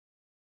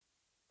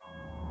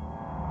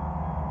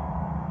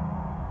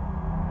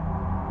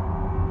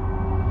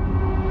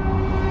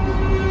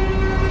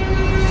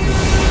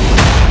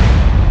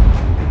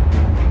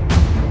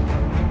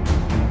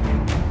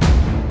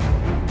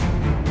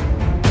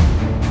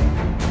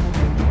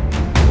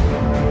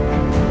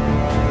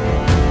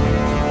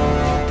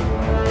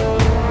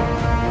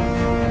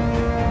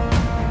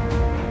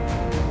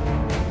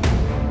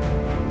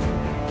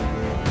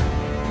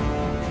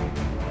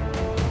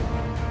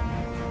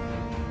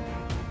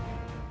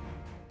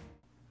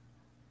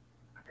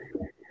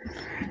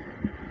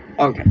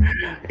Okay,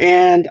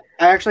 and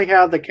I actually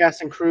have the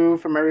cast and crew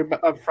from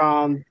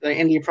the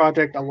indie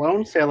project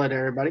alone. Say hello to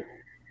everybody.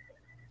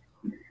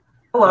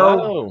 Hello.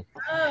 Hello.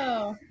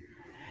 Oh,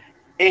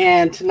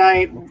 And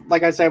tonight,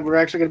 like I said, we're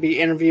actually going to be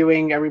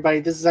interviewing everybody.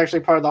 This is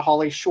actually part of the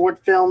Holly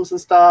short films and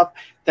stuff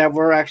that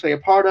we're actually a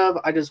part of.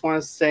 I just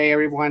want to say,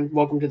 everyone,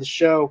 welcome to the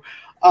show.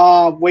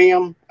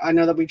 William, I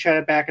know that we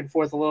chatted back and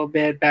forth a little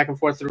bit, back and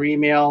forth through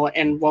email,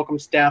 and welcome,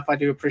 Steph. I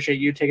do appreciate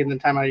you taking the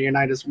time out of your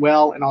night as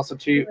well, and also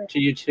to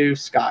you too,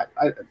 Scott.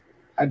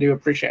 I do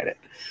appreciate it.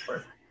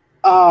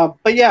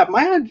 But yeah,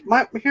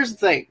 my here's the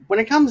thing. When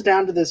it comes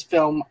down to this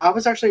film, I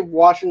was actually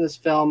watching this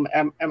film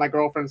at my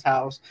girlfriend's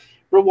house.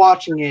 We're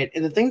watching it,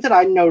 and the thing that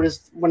I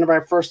noticed whenever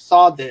I first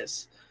saw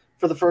this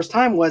for the first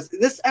time was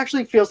this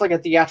actually feels like a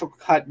theatrical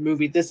cut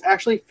movie. This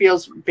actually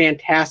feels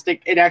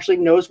fantastic. It actually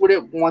knows what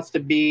it wants to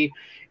be.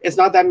 It's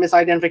not that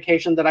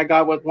misidentification that I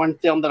got with one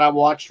film that I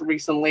watched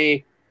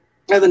recently.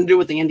 Nothing to do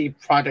with the indie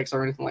projects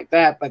or anything like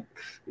that, but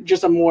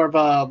just a more of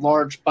a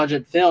large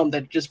budget film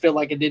that just felt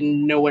like it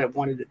didn't know what it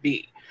wanted to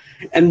be.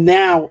 And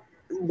now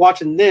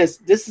watching this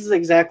is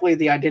exactly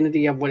the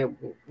identity of what it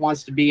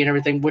wants to be and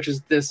everything, which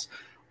is this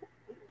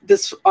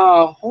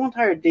whole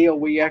entire deal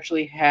where you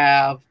actually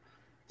have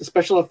the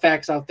special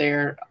effects out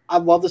there. I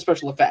love the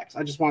special effects.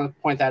 I just want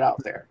to point that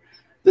out there.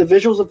 The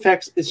visuals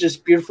effects is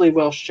just beautifully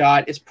well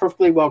shot. It's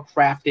perfectly well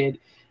crafted.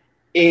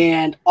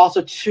 And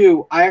also,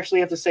 too, I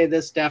actually have to say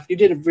this, Steph, you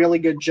did a really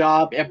good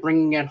job at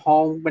bringing it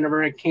home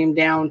whenever it came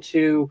down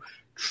to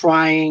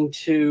trying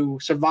to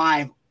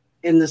survive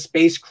in the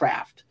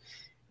spacecraft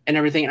and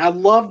everything. And I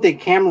love the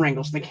camera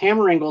angles. The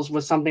camera angles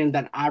was something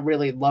that I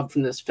really loved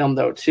from this film,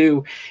 though,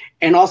 too.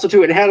 And also,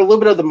 too, it had a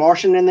little bit of The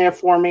Martian in there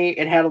for me.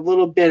 It had a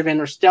little bit of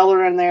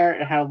Interstellar in there.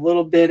 It had a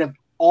little bit of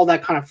all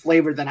that kind of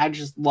flavor that I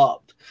just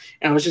loved.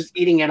 And I was just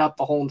eating it up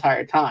the whole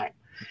entire time.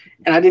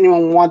 And I didn't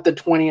even want the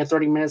 20 or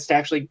 30 minutes to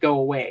actually go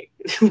away,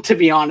 to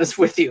be honest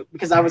with you,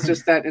 because I was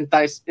just that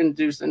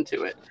induced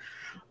into it.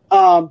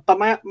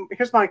 But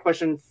here's my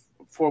question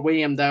for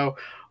William, though.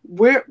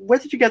 Where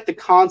did you get the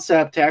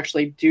concept to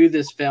actually do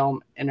this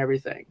film and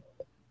everything?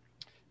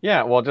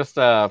 Yeah, well, just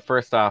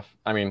first off,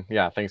 I mean,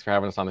 yeah, thanks for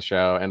having us on the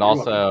show, and You're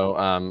welcome.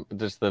 also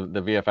just the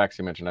VFX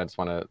you mentioned. I just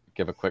want to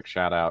give a quick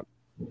shout out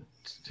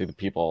to the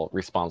people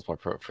responsible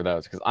for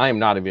those, because I am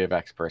not a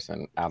VFX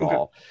person at Okay.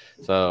 all.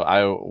 So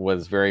I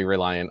was very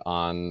reliant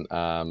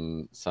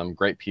on some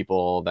great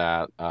people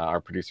that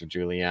our producer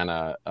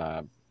Juliana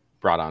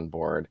brought on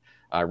board.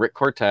 Rick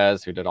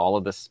Cortez, who did all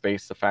of the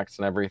space effects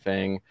and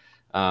everything.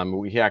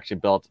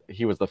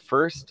 He was the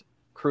first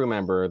crew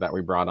member that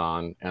we brought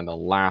on and the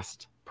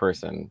last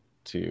person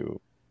to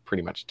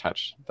pretty much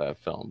touch the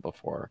film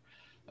before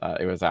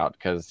it was out,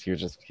 because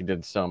he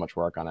did so much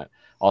work on it.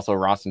 Also,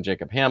 Ross and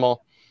Jacob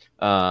Hamill,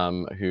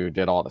 who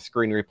did all the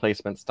screen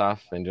replacement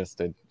stuff and just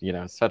did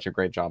such a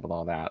great job with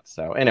all that.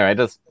 So anyway,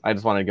 I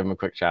just wanted to give them a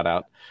quick shout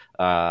out,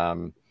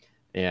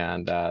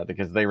 and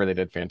because they really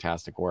did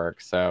fantastic work.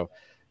 So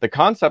the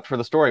concept for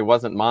the story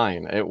wasn't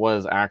mine. It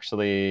was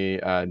actually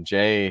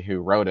Jay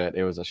who wrote it.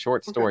 It was a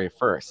short story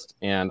first,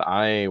 and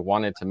I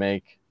wanted to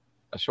make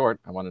a short.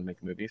 I wanted to make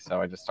a movie,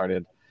 so I just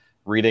started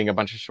reading a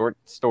bunch of short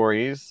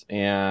stories,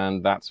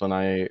 and that's when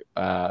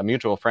a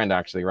mutual friend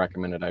actually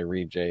recommended I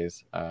read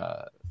Jay's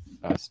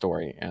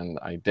story, and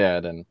I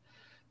did. And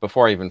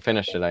before I even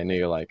finished it, I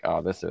knew like,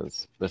 oh, this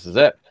is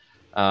it,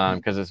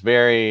 because it's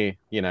very,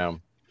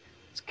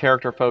 it's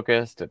character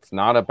focused. It's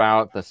not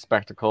about the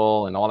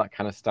spectacle and all that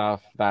kind of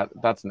stuff.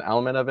 That's an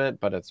element of it,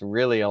 but it's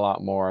really a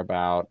lot more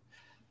about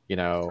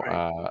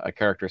a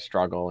character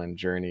struggle and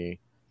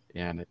journey,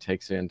 and it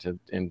takes you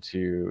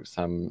into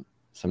some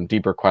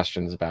deeper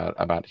questions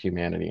about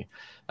humanity,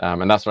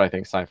 and that's what I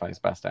think sci-fi is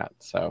best at.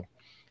 So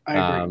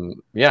I agree.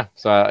 yeah,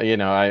 so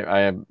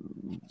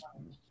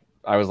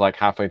I was like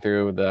halfway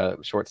through the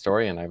short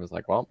story, and I was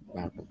like, well,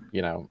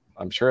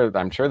 I'm sure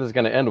this is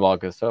going to end well,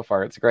 because so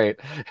far it's great.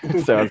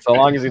 So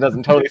long as he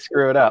doesn't totally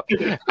screw it up,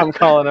 I'm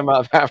calling him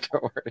up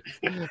afterwards.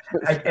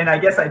 And I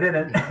guess I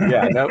didn't.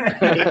 Yeah, nope.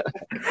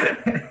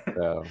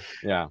 So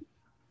yeah,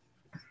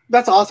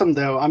 That's awesome,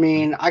 though. I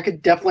mean, I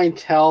could definitely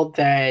tell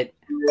that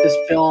this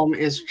film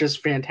is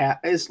just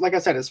fantastic. It's like I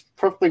said, it's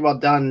perfectly well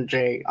done,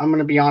 Jay. I'm going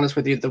to be honest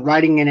with you. The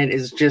writing in it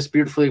is just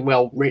beautifully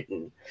well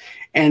written.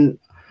 And,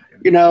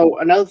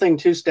 another thing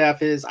too,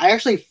 Steph, is I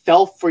actually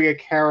felt for your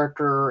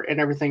character and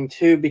everything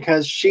too,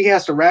 because she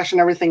has to ration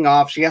everything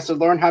off. She has to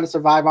learn how to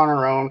survive on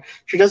her own.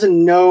 She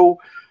doesn't know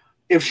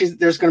if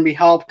there's going to be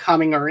help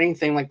coming or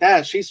anything like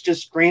that. She's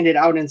just stranded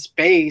out in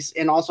space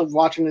and also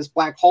watching this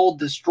black hole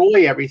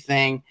destroy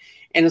everything.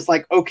 And it's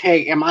like,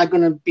 okay, am I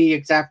going to be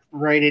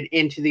exasperated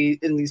in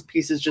these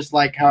pieces, just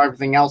like how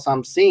everything else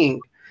I'm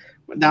seeing?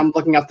 Now I'm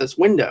looking out this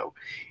window,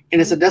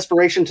 and it's a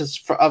desperation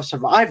of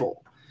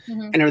survival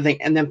and everything.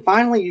 And then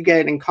finally, you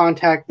get in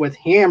contact with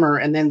Hammer,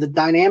 and then the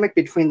dynamic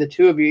between the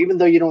two of you, even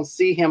though you don't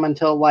see him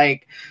until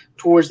like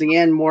towards the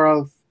end, more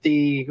of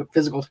the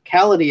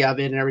physicality of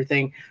it and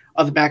everything,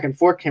 of the back and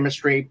forth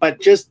chemistry, but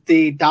just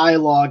the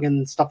dialogue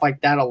and stuff like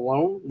that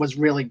alone was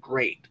really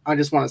great. I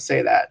just want to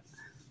say that.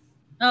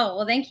 Oh,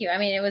 well, thank you. I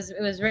mean, it was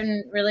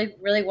written really,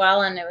 really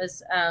well, and it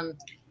was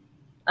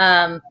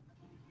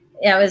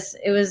yeah,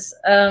 it was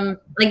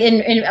like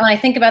when I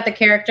think about the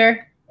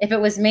character, if it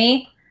was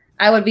me,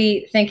 I would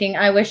be thinking,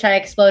 I wish I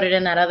exploded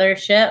in that other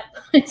ship.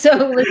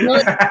 So it was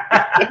really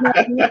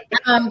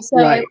so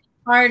Right. it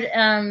was hard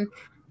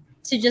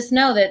to just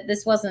know that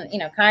this wasn't,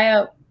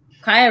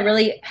 Kaya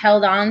really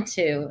held on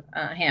to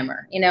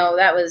Hammer.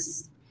 That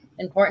was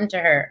important to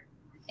her,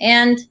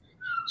 and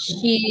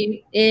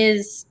she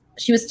was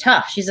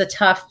tough. She's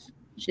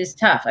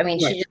tough. I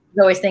mean, Right. she just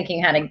was always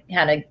thinking how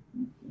to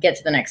get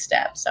to the next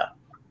step. So.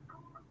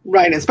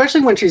 Right,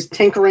 especially when she's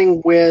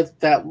tinkering with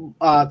that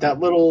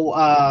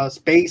little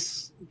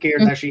space gear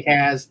that she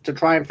has to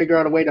try and figure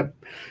out a way to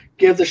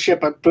give the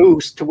ship a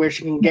boost to where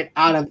she can get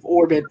out of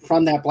orbit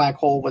from that black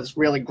hole was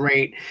really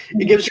great.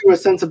 It gives you a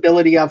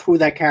sensibility of who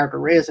that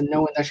character is, and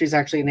knowing that she's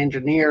actually an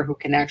engineer who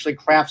can actually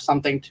craft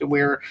something to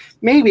where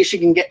maybe she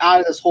can get out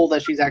of this hole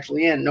that she's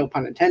actually in, no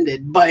pun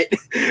intended. But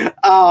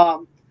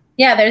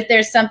yeah,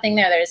 there's something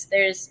there.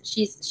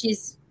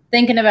 She's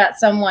thinking about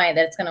some way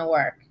that it's going to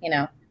work.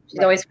 She's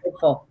always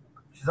hopeful.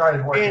 She's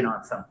always working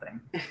on something.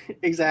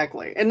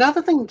 Exactly.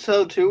 Another thing,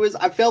 too, is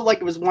I felt like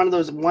it was one of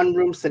those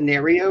one-room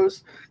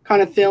scenarios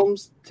kind of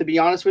films, to be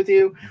honest with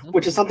you,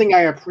 which is something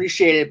I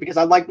appreciated because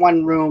I like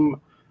one-room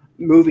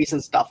movies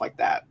and stuff like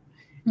that.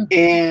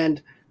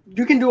 And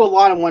you can do a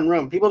lot in one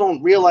room. People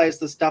don't realize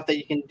the stuff that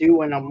you can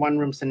do in a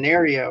one-room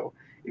scenario.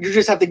 You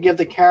just have to give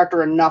the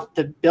character enough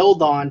to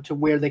build on to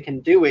where they can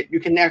do it. You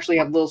can actually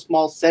have little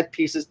small set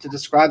pieces to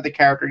describe the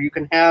character. You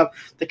can have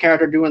the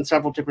character doing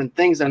several different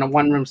things in a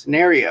one-room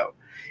scenario.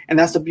 And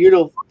that's the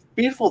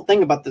beautiful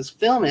thing about this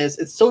film is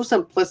it's so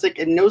simplistic.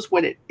 It knows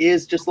what it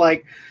is, just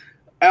like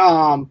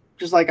I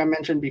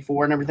mentioned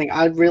before and everything.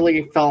 I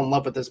really fell in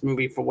love with this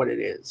movie for what it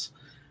is.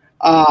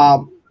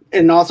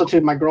 And also,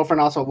 too, my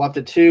girlfriend also loved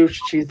it, too.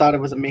 She thought it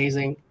was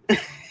amazing.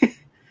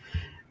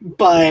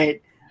 But,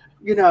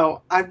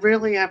 I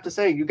really have to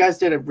say, you guys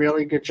did a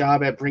really good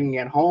job at bringing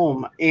it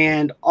home.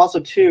 And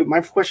also, too,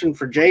 my question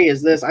for Jay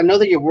is this. I know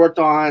that you worked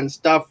on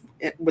stuff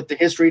with the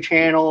History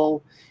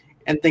Channel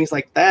and things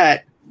like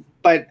that.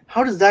 But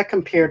how does that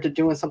compare to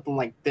doing something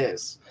like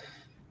this?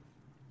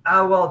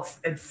 Well,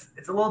 it's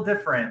a little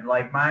different.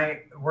 Like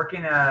I worked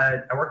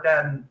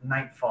at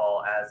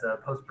Nightfall as a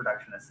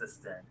post-production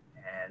assistant,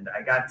 and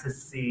I got to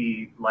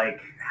see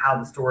how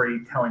the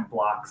storytelling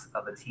blocks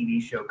of a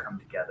TV show come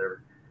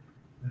together.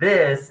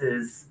 This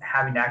is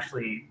having to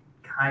actually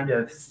kind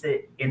of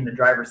sit in the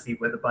driver's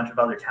seat with a bunch of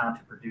other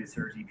talented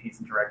producers, EPs,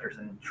 and directors,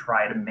 and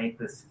try to make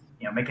this,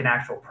 make an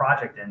actual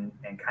project and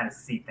kind of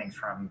see things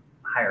from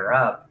higher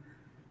up.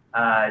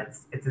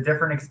 It's a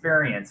different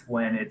experience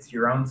when it's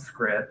your own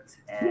script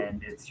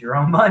and it's your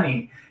own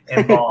money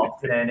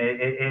involved, and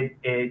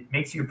it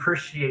makes you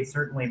appreciate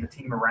certainly the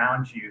team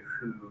around you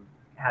who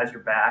has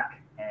your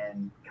back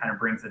and kind of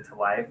brings it to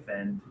life,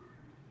 and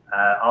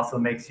also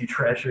makes you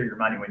treasure your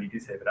money when you do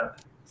save it up.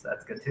 So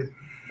that's good too.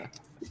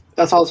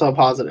 That's also a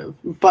positive.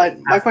 But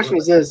my question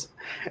is this,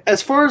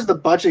 as far as the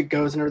budget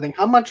goes and everything,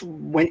 how much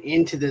went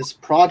into this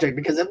project?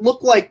 Because it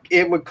looked like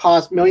it would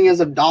cost millions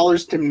of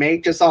dollars to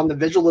make just on the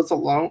visuals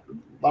alone,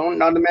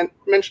 not to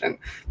mention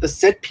the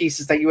set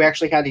pieces that you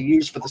actually had to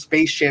use for the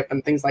spaceship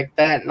and things like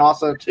that. And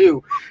also,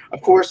 too,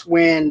 of course,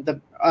 when the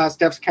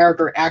Steph's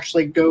character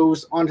actually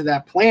goes onto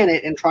that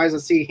planet and tries to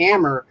see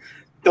Hammer,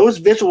 those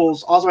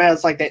visuals also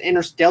has like that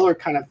interstellar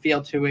kind of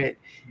feel to it.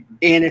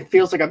 And it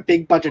feels like a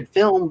big budget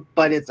film,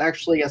 but it's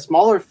actually a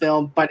smaller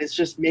film, but it's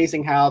just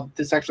amazing how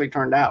this actually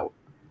turned out.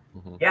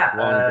 Yeah.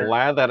 Well, I'm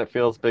glad that it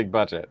feels big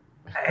budget.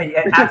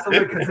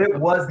 Absolutely, because it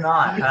was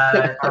not.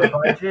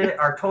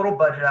 Our total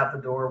budget out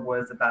the door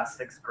was about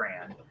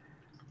 $6,000.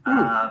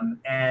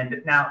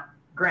 And now,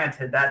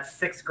 granted, that's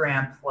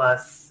 $6,000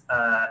 plus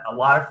a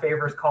lot of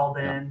favors called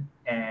in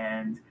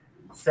and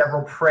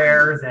several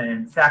prayers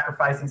and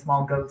sacrificing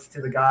small goats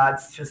to the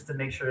gods just to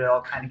make sure it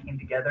all kind of came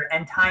together.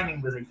 And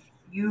timing was a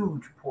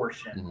huge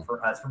portion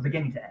for us from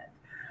beginning to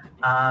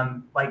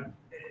end.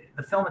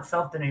 The film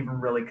itself didn't even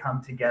really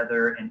come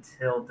together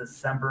until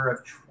December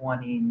of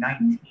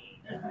 2019.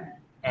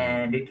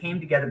 And it came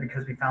together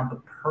because we found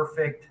the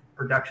perfect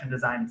production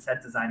design and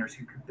set designers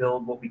who could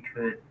build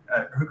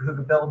who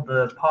could build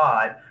the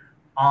pod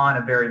on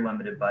a very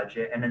limited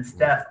budget. And then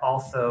Steph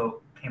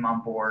also came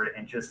on board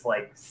and just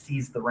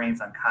seized the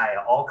reins on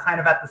Kaya, all kind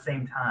of at the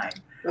same time.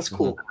 That's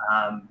cool.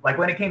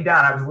 When it came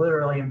down, I was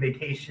literally on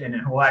vacation in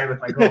Hawaii with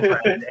my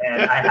girlfriend,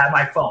 and I had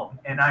my phone,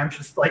 and I'm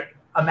just like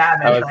a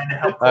madman trying to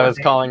help. I was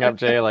calling up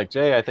Jay,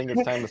 Jay, I think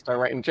it's time to start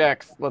writing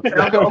checks. Let's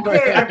go.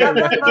 Okay, I got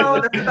that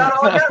phone. That's about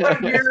all I got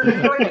right here. You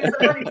know, I use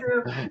the money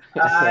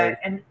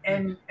to.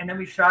 And then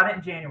we shot it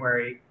in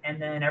January,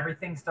 and then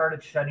everything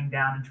started shutting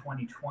down in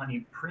 2020,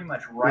 pretty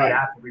much right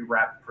after we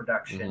wrapped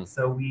production.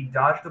 So we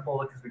dodged a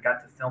bullet because we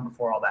got to film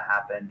before all that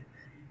happened.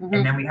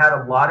 And then we had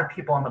a lot of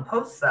people on the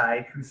post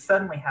side who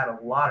suddenly had a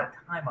lot of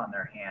time on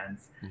their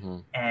hands,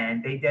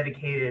 and they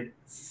dedicated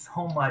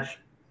so much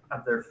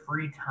of their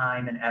free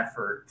time and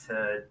effort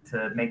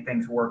to make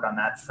things work on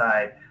that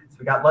side,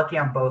 we got lucky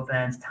on both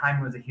ends.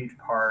 Time was a huge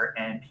part,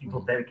 and people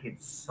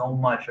dedicated so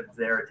much of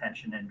their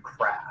attention and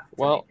craft.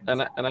 Well,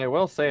 and I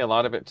will say a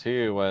lot of it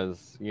too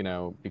was, you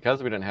know,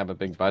 because we didn't have a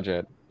big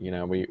budget, you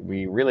know,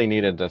 we really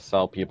needed to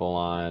sell people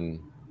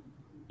on,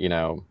 you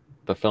know,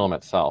 the film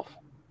itself.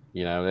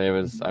 You know,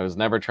 I was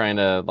never trying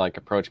to like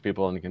approach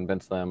people and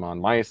convince them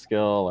on my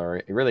skill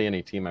or really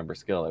any team member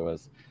skill. It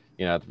was,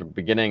 you know, at the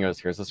beginning it was,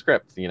 here's the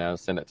script, you know,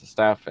 send it to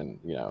Steph, and,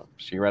 you know,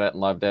 she read it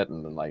and loved it,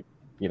 and then, like,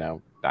 you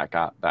know,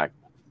 that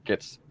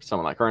gets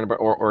someone like her,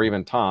 or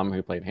even Tom,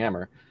 who played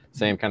Hammer,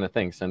 same kind of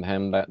thing. Send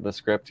him the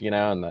script, you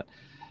know,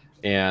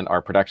 and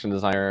our production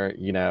designer,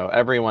 you know,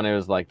 everyone, it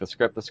was like the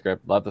script,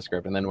 love the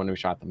script. And then when we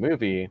shot the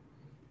movie,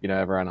 you know,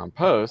 everyone on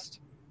post,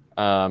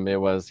 it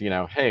was, you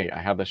know, hey, I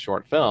have this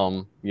short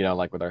film, you know,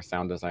 like with our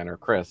sound designer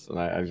Chris, and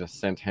I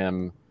just sent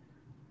him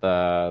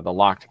the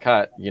locked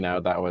cut, you know,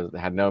 that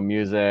had no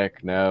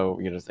music, no,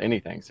 you know, just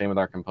anything. Same with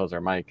our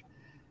composer Mike.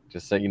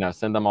 Just say, you know,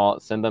 send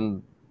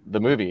them the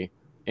movie,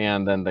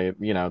 and then they,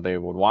 you know, they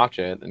would watch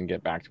it and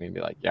get back to me and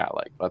be like, yeah,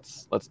 like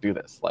let's do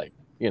this, like,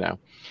 you know.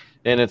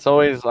 And it's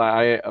always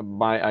I'm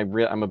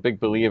a big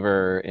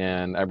believer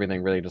in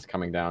everything really just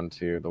coming down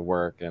to the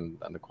work and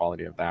the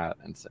quality of that,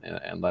 and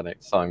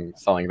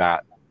selling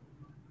that,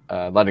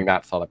 letting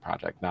that sell the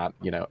project, not,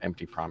 you know,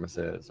 empty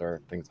promises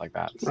or things like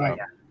that. So, right.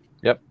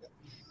 Yep.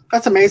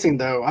 That's amazing,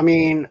 though. I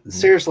mean,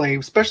 seriously,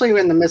 especially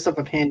in the midst of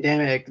a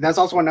pandemic. That's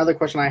also another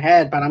question I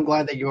had, but I'm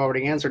glad that you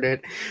already answered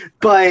it.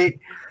 But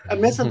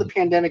amidst of the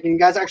pandemic, and you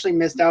guys actually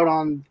missed out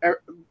on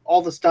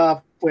all the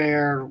stuff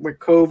where with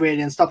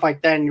COVID and stuff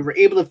like that, and you were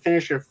able to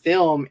finish your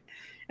film,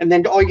 and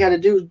then all you had to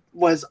do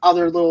was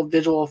other little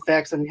visual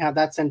effects and have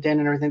that sent in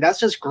and everything. That's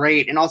just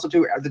great. And also,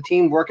 too, the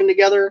team working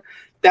together,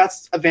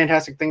 that's a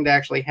fantastic thing to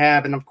actually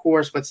have. And of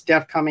course, with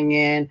Steph coming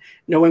in,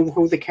 knowing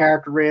who the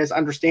character is,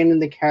 understanding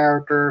the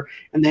character,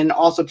 and then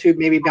also, too,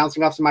 maybe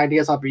bouncing off some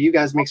ideas off of you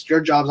guys makes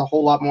your jobs a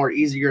whole lot more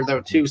easier,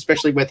 though, too,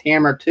 especially with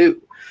Hammer,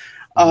 too.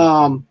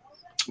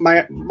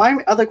 My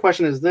other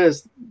question is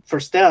this for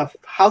Steph: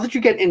 how did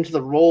you get into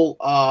the role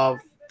of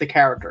the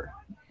character?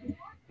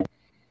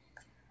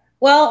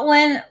 Well,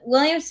 when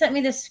William sent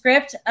me the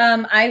script,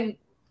 I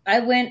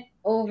went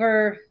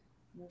over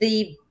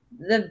the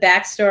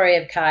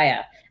backstory of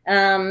Kaya,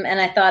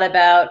 and I thought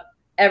about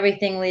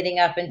everything leading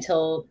up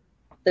until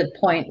the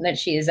point that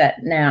she is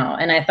at now,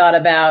 and I thought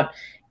about,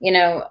 you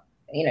know,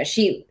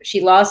 she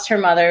lost her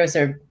mother, it was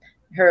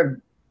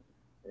her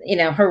you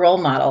know, her role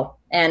model,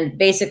 and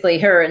basically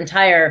her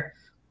entire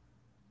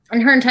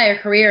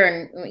career,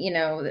 and, you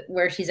know,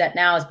 where she's at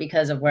now is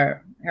because of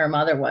where her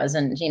mother was.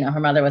 And, you know, her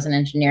mother was an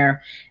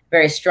engineer,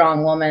 very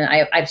strong woman.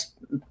 I've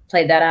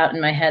played that out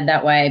in my head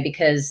that way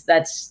because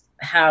that's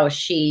how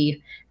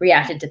she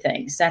reacted to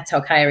things. That's how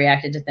Kaya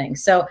reacted to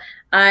things. So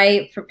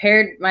I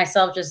prepared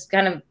myself,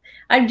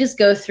 I'd just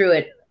go through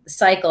it,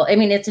 cycle. I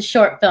mean, it's a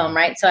short film,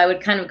 right? So I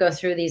would kind of go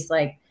through these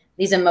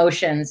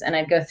emotions, and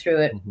I'd go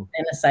through it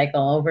in a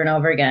cycle over and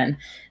over again.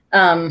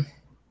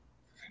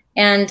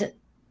 And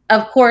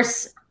of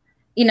course,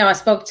 you know, I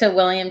spoke to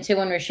William too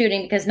when we were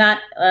shooting, because not,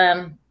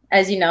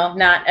 as you know,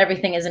 not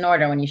everything is in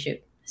order when you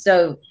shoot.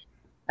 So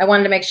I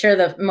wanted to make sure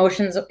the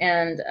emotions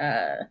and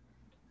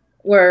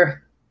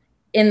were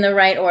in the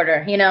right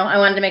order. You know, I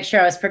wanted to make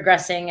sure I was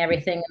progressing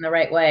everything in the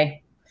right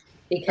way,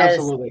 because,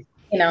 absolutely,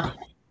 you know,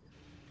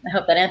 I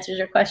hope that answers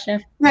your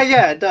question.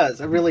 Yeah, it does.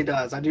 It really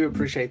does. I do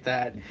appreciate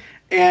that.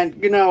 And,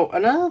 you know,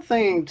 another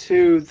thing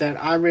too that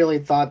I really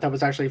thought that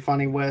was actually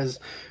funny was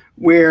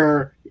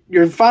where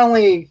you're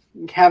finally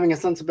having a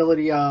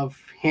sensibility of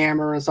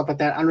Hammer and stuff like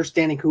that,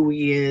 understanding who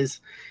he is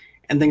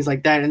and things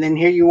like that. And then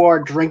here you are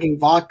drinking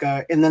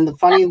vodka, and then the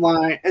funny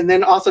line, and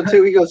then also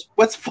too, he goes,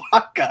 "What's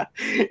vodka?"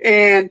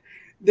 And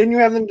then you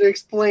have them to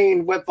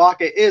explain what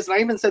vodka is. And I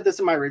even said this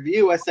in my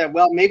review. I said,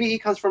 well, maybe he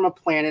comes from a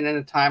planet and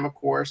a time, of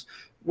course,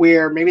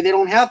 where maybe they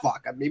don't have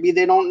vodka. Maybe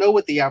they don't know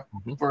what the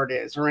word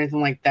is or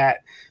anything like that.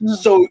 Mm-hmm.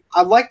 So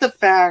I like the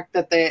fact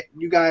that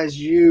you guys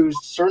use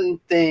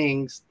certain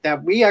things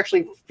that we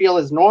actually feel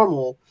is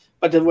normal,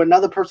 but to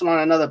another person on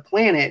another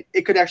planet,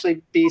 it could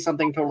actually be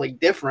something totally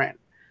different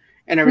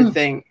and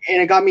everything. Mm-hmm.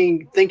 And it got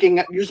me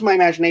thinking, use my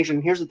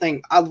imagination. Here's the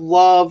thing. I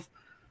love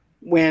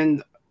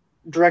when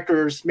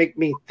directors make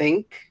me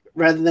think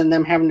rather than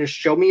them having to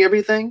show me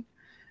everything.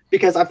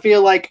 Because I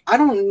feel like I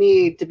don't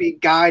need to be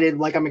guided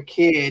like I'm a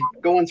kid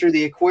going through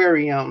the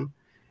aquarium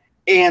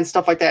and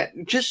stuff like that.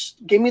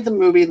 Just give me the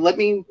movie. Let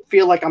me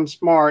feel like I'm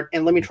smart,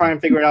 and let me try and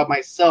figure it out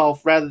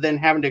myself rather than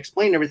having to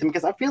explain everything.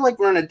 Because I feel like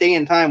we're in a day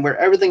and time where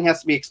everything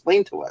has to be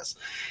explained to us.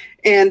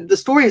 And the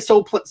story is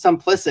so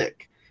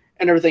simplistic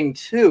and everything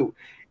too.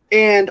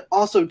 And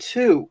also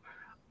too,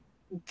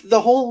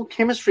 the whole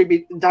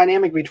chemistry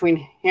dynamic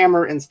between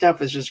Hammer and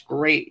Steph is just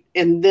great.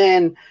 And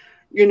then,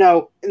 you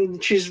know,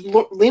 and she's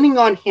leaning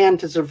on him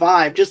to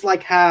survive, just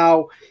like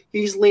how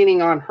he's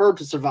leaning on her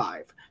to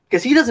survive,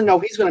 because he doesn't know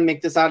he's going to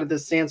make this out of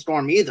this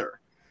sandstorm either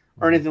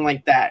or anything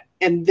like that.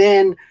 And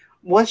then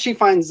once she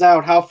finds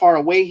out how far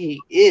away he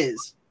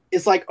is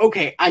it's like,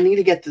 okay, I need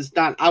to get this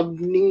done. I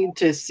need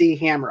to see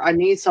Hammer. I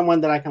need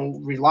someone that I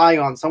can rely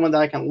on, someone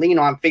that I can lean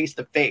on face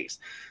to face.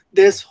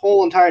 This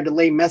whole entire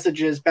delay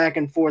messages back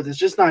and forth is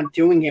just not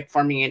doing it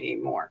for me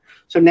anymore.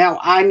 So now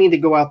I need to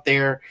go out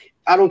there.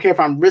 I don't care if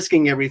I'm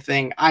risking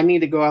everything. I need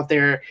to go out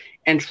there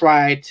and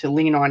try to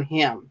lean on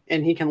him,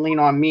 and he can lean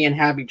on me and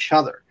have each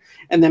other.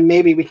 And then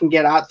maybe we can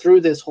get out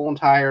through this whole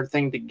entire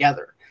thing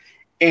together.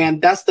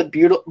 And that's the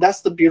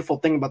beautiful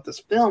thing about this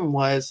film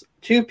was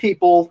two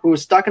people who were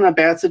stuck in a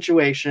bad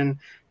situation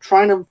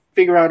trying to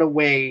figure out a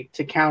way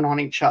to count on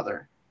each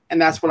other. And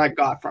that's what I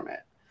got from it.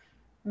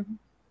 Mm-hmm.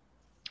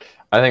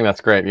 I think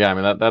that's great. Yeah, I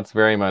mean, that's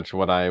very much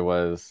what I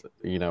was,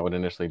 what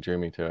initially drew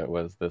me to it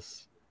was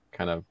this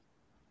kind of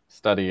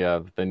study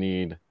of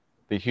the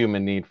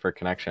human need for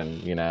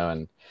connection,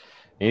 and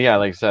yeah,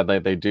 like I said,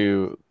 they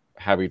do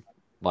have,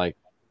 like,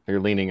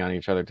 they're leaning on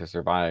each other to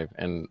survive.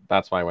 And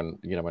that's why when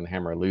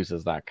Hammer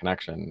loses that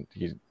connection,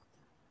 he's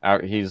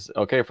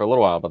okay for a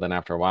little while, but then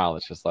after a while,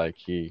 it's just like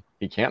he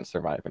can't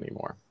survive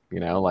anymore,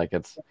 like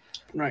it's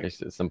right.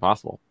 It's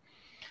impossible.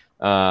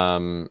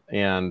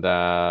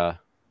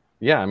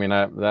 Yeah, I mean,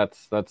 I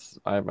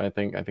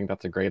think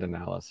that's a great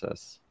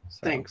analysis. So,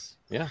 thanks.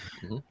 Yeah.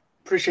 Mm-hmm.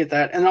 Appreciate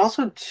that. And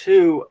also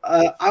too,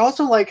 I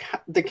also like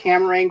the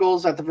camera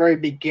angles at the very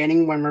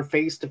beginning when we're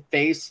face to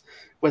face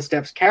with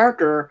Steph's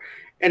character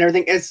and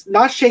everything. It's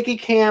not shaky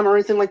cam or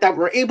anything like that.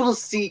 We're able to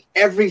see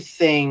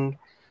everything.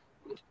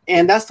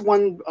 And that's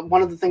one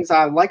of the things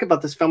I like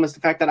about this film is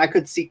the fact that I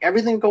could see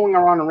everything going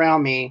on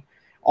around me,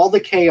 all the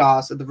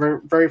chaos at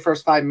the very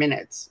first 5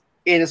 minutes.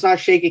 And it's not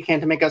shaky cam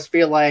to make us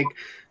feel like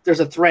there's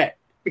a threat,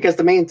 because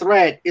the main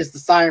threat is the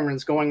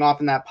sirens going off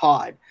in that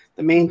pod.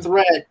 The main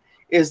threat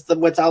is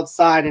what's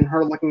outside and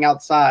her looking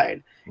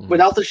outside. Mm-hmm.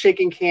 Without the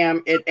shaking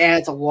cam, it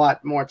adds a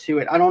lot more to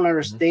it. I don't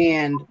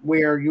understand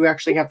where you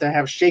actually have to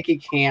have shaky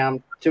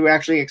cam to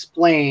actually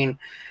explain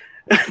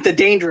the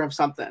danger of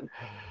something.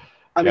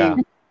 I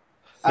mean,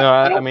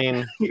 I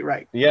mean, you're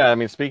right. Yeah, I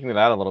mean, speaking to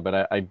that a little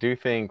bit, I do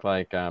think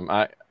like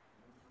I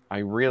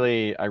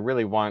really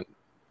want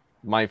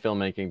my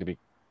filmmaking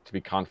to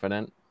be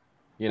confident,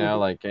 Mm-hmm.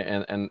 like,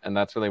 and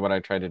that's really what I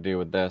try to do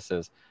with this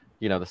is,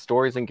 the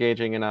story's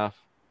engaging enough,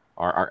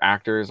 our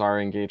actors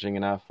are engaging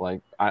enough.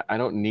 Like I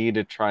don't need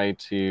to try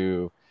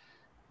to,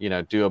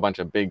 do a bunch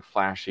of big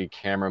flashy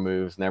camera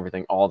moves and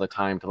everything all the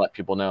time to let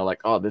people know like,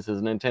 oh, this is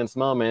an intense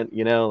moment,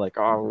 like,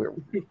 oh,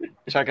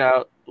 check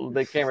out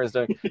the camera's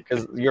doing,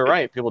 because you're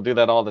right, people do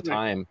that all the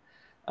time.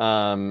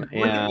 Right,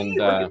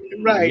 yeah.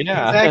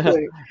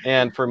 Exactly.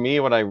 And for me,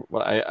 what I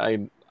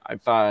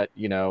thought,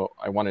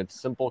 I wanted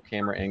simple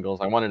camera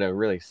angles. I wanted to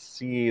really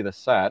see the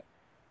set,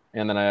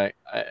 and then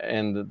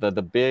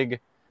the big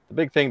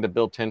thing to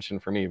build tension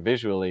for me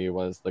visually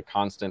was the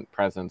constant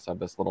presence of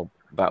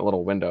that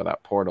little window,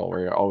 that portal, where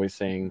you're always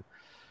seeing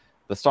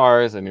the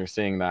stars and you're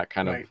seeing that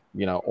kind of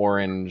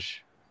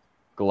orange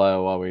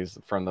glow always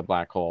from the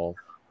black hole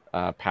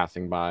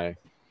passing by.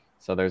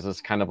 So there's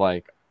this kind of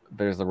like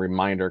there's a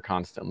reminder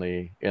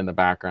constantly in the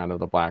background of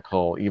the black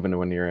hole, even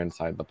when you're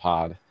inside the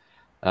pod.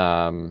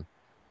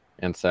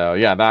 And so,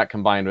 yeah, that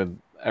combined with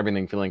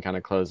everything feeling kind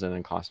of closed in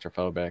and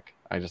claustrophobic,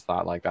 I just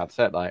thought, like, that's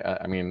it. Like,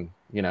 I mean,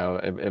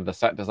 if the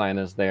set design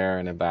is there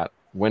and if that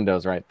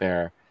window's right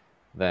there,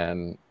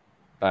 then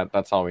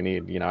that's all we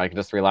need. I can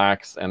just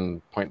relax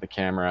and point the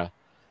camera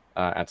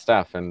at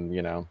Steph and,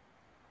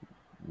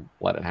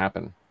 let it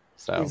happen.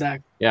 So,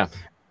 exactly. Yeah.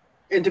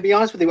 And to be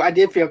honest with you, I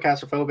did feel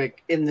claustrophobic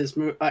in this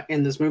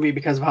movie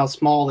because of how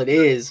small it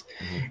is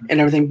and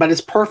everything. But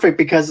it's perfect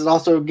because it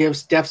also gives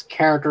Steph's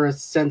character a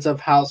sense of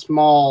how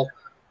small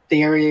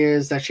the area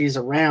is that she's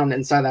around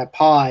inside that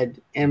pod,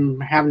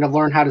 and having to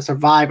learn how to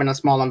survive in a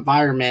small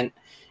environment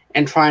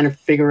and trying to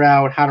figure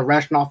out how to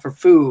ration off her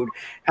food,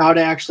 how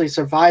to actually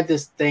survive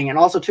this thing. And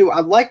also, too,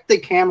 I like the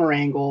camera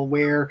angle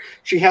where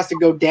she has to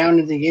go down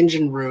to the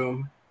engine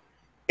room.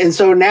 And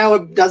so now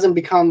it doesn't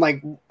become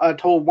like a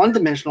total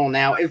one-dimensional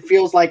now. It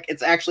feels like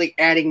it's actually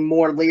adding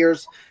more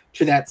layers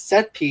to that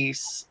set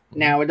piece.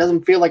 Now it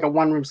doesn't feel like a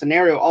one-room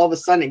scenario. All of a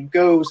sudden it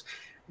goes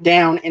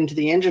down into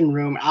the engine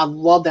room. I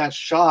love that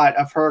shot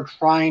of her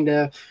trying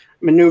to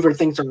maneuver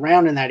things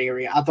around in that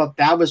area. I thought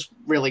that was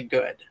really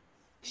good,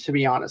 to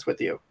be honest with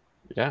you.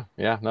 Yeah.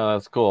 No,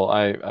 that's cool.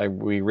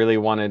 We really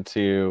wanted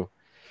to,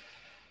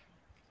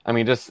 I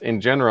mean, just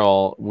in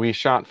general, we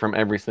shot from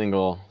every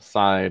single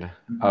side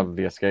of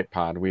the escape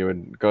pod. We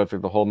would go through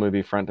the whole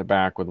movie front to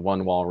back with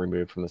one wall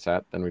removed from the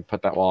set. Then we'd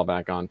put that wall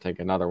back on, take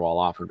another wall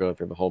off, and go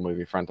through the whole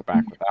movie front to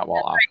back with that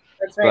wall off.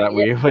 That's so that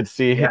we would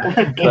see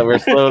that we're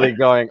slowly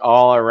going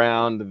all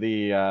around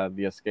the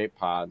escape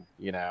pod,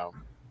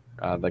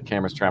 the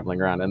camera's traveling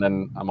around. And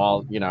then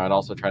I'd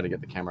also try to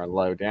get the camera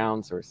low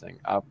down, so we're seeing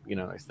up,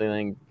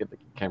 ceiling, get the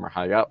camera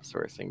high up, so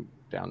we're seeing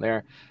down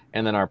there.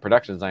 And then our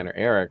production designer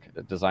Eric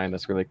designed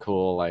this really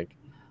cool like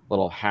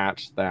little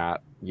hatch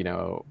that we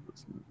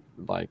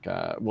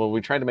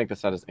tried to make the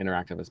set as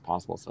interactive as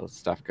possible so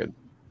Steph could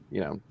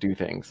do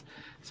things.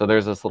 So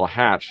there's this little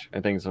hatch,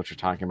 I think is what you're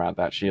talking about,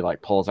 that she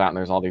like pulls out, and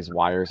there's all these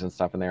wires and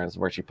stuff in there, and is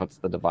where she puts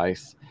the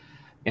device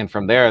And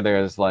from there,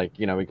 there's like,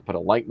 we could put a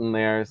light in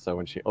there. So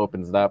when she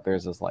opens it up,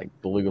 there's this like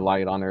blue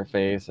light on her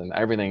face and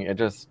everything. It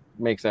just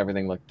makes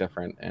everything look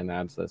different and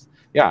adds this,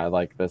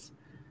 like this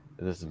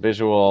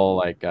visual,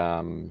 like,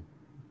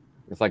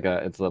 it's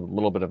a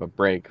little bit of a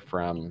break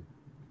from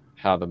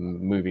how the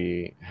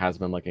movie has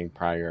been looking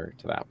prior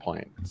to that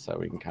point. So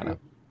we can kind of,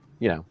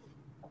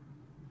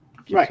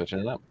 keep switching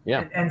it up.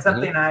 Yeah. And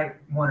something I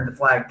wanted to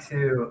flag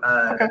too,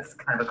 that's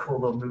kind of a cool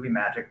little movie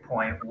magic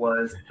point,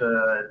 was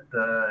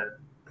the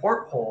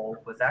porthole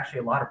was actually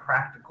a lot of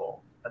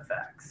practical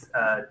effects.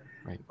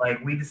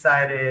 Like we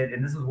decided,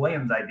 and this was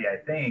William's idea, I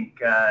think,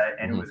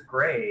 and it was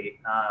great,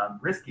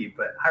 risky,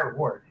 but high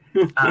reward,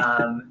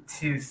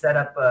 to set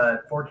up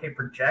a 4K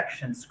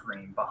projection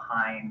screen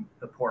behind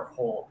the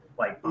porthole,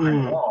 like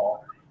behind the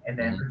wall, and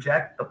then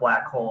project the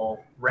black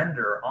hole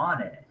render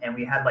on it. And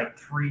we had like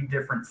 3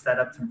 different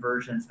setups and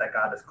versions that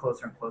got us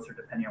closer and closer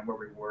depending on where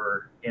we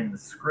were in the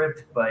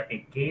script, but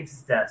it gave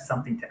Steph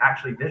something to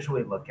actually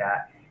visually look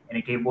at. And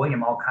it gave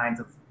William all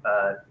kinds of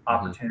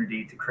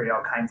opportunity to create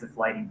all kinds of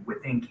lighting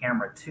within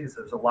camera too.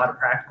 So there's a lot of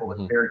practical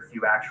with very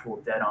few actual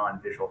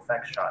dead-on visual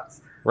effects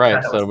shots.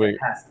 Right. So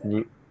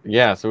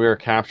so we were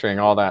capturing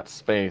all that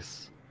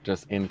space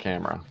just in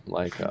camera,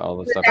 like all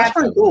the stuff. That's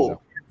pretty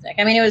cool.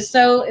 I mean, it was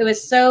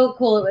so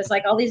cool. It was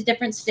like all these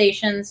different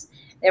stations.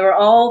 They were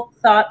all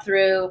thought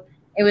through.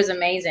 It was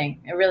amazing.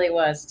 It really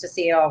was, to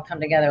see it all come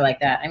together like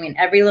that. I mean,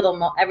 every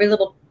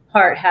little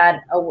part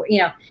had we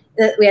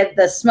had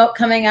the smoke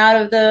coming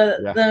out of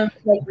the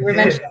like we were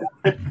mentioning.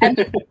 And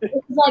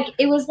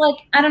it was like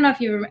I don't know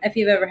if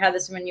you've ever had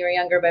this when you were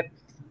younger, but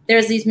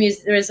there's these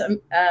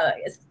it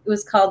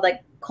was called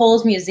like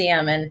Cole's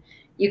Museum, and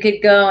you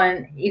could go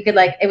and you could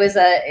like it was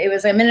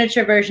a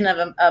miniature version of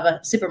a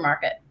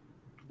supermarket.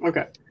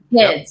 Okay.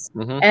 Kids.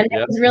 And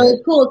it was really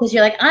cool because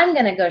you're like, I'm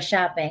gonna go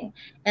shopping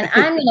and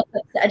I'm gonna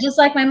put, just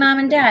like my mom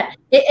and dad.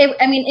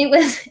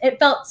 It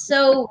felt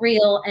so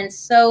real and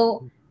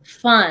so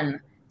fun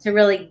to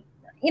really,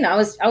 I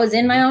was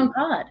in my own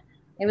pod.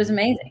 It was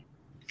amazing.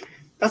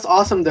 That's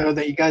awesome though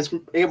that you guys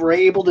were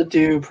able to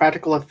do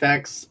practical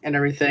effects and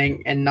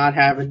everything and not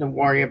having to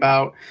worry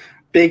about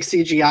big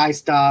CGI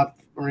stuff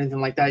or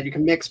anything like that. You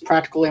can mix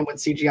practical in with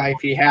CGI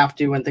if you have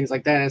to and things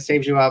like that, and it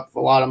saves you up a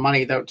lot of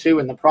money though too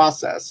in the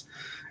process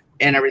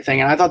and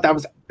everything. And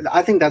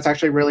I think that's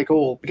actually really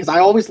cool because I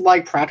always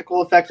like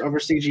practical effects over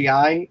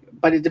CGI,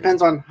 but it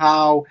depends on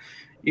how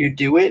you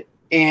do it.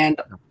 And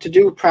to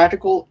do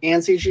practical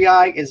and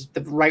CGI is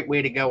the right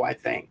way to go, I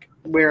think.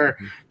 Where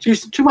too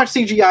much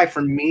CGI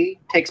for me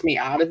takes me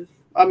out of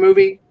a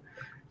movie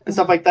and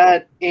stuff like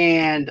that.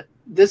 And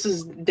this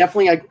is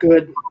definitely a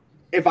good.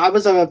 If I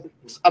was a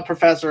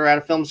professor at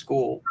a film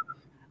school,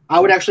 I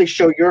would actually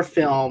show your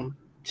film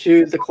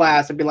to the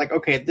class and be like,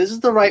 okay, this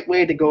is the right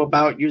way to go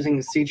about using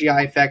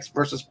CGI effects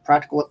versus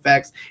practical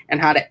effects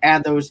and how to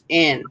add those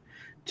in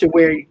to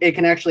where it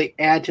can actually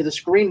add to the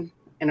screen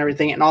and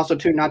everything, and also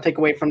to not take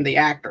away from the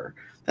actor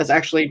that's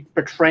actually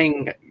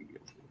portraying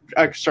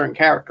a certain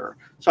character.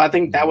 So I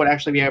think that would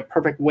actually be a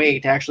perfect way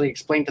to actually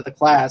explain to the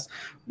class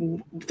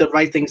the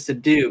right things to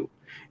do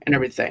and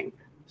everything.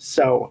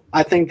 So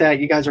I think that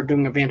you guys are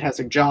doing a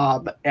fantastic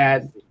job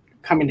at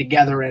coming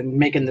together and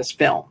making this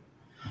film.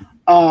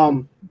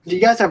 Do you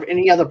guys have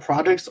any other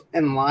projects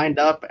in lined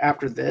up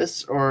after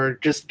this, or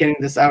just getting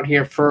this out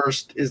here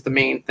first is the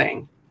main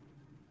thing?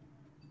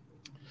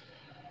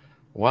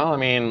 Well, I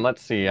mean,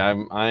 let's see.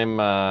 I'm.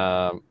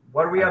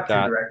 What are we up to,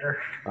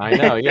 director? I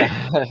know,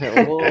 yeah.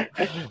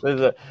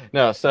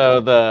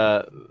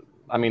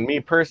 Me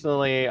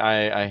personally,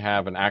 I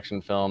have an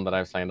action film that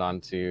I've signed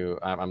on to.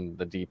 I'm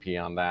the DP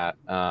on that,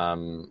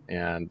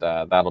 and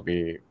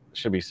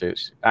should be soon.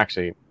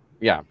 Actually,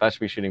 that should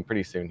be shooting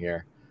pretty soon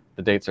here.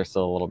 The dates are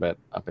still a little bit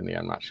up in the air.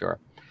 I'm not sure.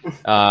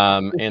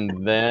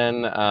 And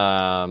then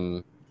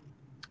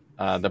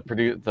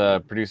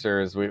the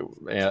producers, we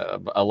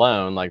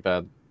alone, like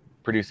the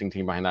producing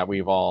team behind that,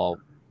 we've all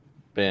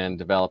been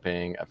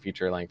developing a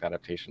feature-length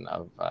adaptation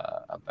of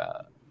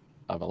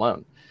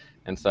Alone,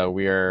 and so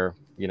we're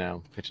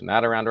pitching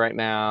that around right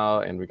now,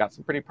 and we got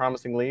some pretty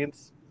promising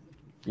leads,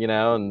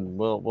 and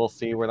we'll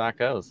see where that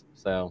goes.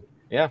 So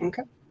yeah.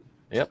 Okay.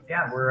 Yep.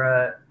 Yeah,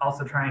 we're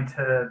also trying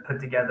to put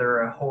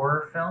together a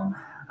horror film.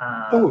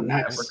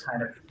 Nice. That we're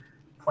kind of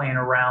playing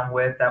around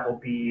with. That will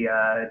be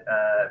a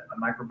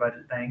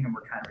micro-budget thing, and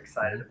we're kind of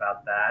excited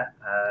about that.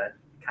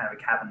 Kind of a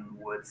cabin in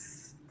the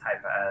woods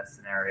type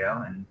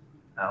scenario, and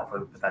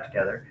hopefully we'll put that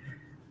together.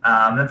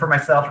 Then for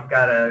myself, I've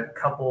got a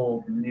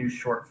couple new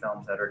short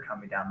films that are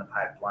coming down the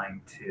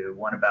pipeline too.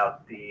 One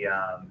about the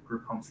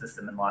group home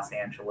system in Los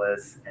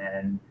Angeles,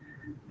 and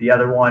the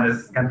other one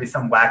is going to be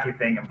some wacky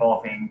thing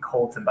involving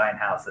cults and buying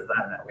houses.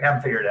 I don't know. We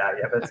haven't figured it out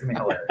yet, but it's going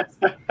to be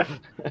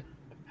hilarious.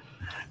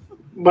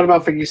 What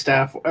about for you,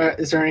 Steph?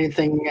 Is there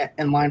anything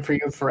in line for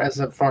you for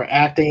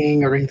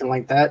acting or anything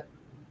like that?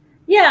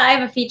 Yeah, I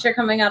have a feature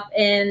coming up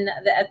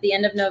at the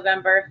end of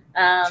November.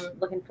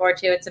 Looking forward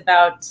to it. It's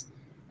about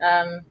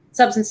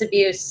substance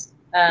abuse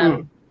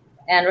and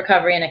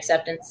recovery and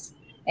acceptance,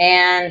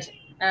 and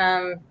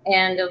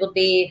it'll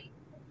be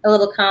a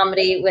little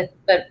comedy but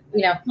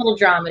a little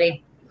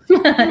dramedy.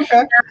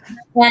 Okay.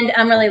 And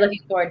I'm really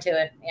looking forward to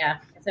it. Yeah,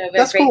 so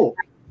That's cool.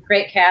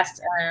 Great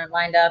cast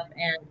lined up,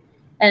 and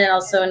then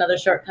also another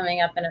short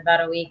coming up in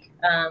about a week.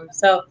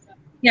 So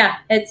yeah,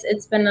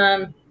 it's been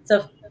it's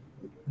a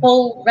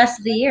full rest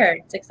of the year.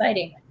 It's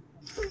exciting.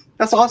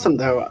 That's awesome,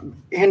 though.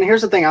 And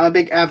here's the thing: I'm a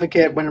big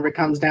advocate whenever it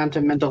comes down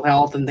to mental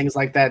health and things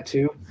like that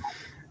too.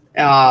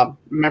 Matter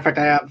of fact,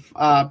 I have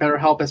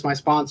BetterHelp as my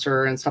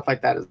sponsor and stuff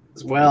like that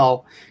as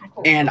well.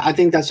 And I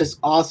think that's just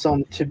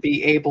awesome to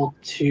be able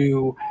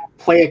to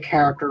play a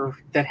character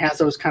that has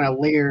those kind of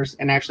layers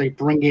and actually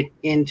bring it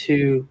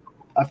into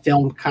a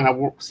film kind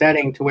of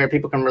setting to where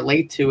people can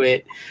relate to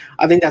it.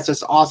 I think that's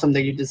just awesome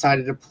that you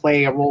decided to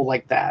play a role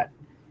like that.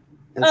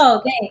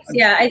 Oh, thanks.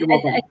 Yeah, I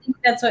think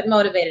that's what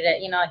motivated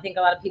it. I think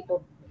a lot of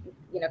people,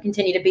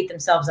 continue to beat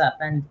themselves up,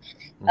 and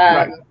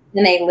then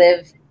they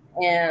live,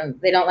 and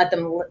they don't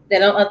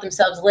let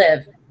themselves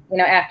live,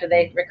 after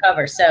they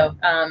recover. So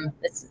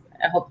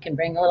I hope can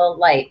bring a little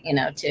light,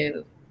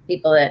 to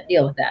people that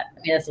deal with that.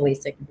 I mean, that's the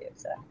least it can do.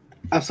 So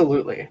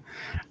absolutely.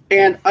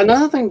 And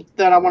another thing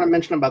that I want to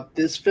mention about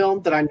this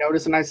film that I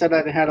noticed, and I said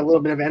that it had a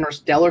little bit of an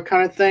interstellar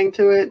kind of thing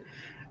to it,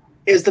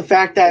 is the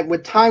fact that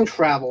with time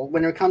travel,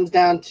 when it comes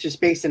down to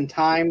space and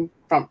time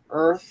from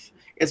Earth,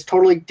 it's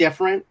totally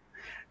different.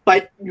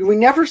 But we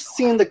never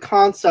seen the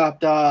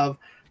concept of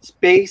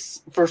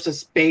space versus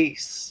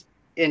space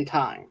in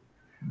time,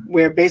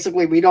 where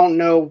basically we don't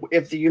know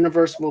if the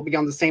universe will be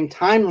on the same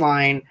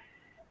timeline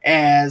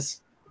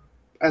as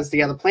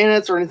the other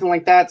planets or anything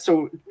like that.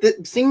 So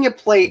seeing it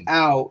play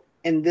out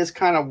in this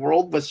kind of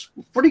world was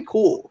pretty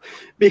cool,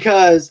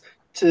 because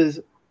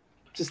to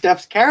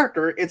Steph's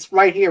character, it's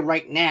right here,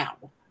 right now.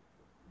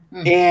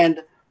 Mm-hmm. And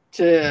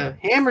to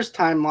Hammer's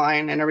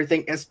timeline and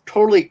everything is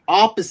totally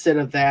opposite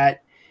of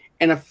that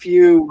in a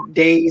few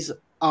days.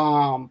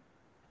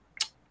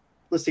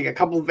 Let's see, a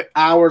couple of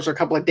hours or a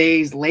couple of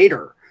days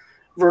later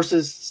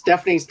versus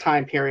Stephanie's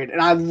time period. And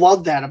I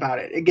love that about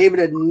it. It gave it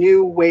a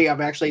new way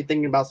of actually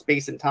thinking about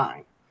space and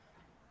time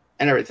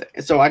and everything.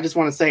 So I just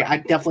want to say I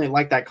definitely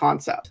like that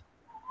concept.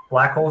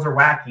 Black holes are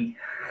wacky.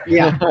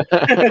 Yeah.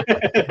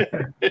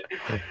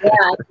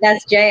 Yeah,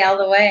 that's Jay all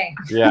the way.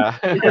 Yeah.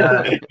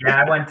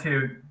 I went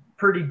to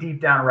pretty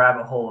deep down a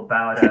rabbit hole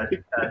about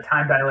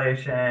time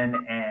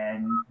dilation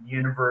and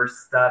universe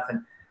stuff.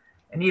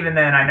 And even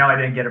then, I know I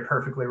didn't get it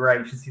perfectly right.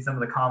 You should see some of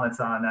the comments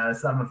on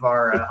some of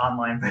our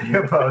online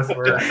video posts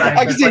where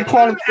I can see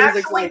quantum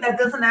physics. Actually, that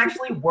doesn't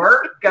actually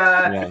work.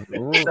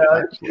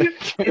 So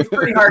it's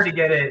pretty hard to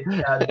get it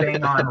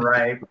bang on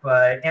right.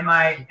 But in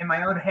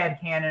my own head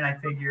canon, I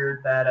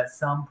figured that at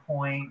some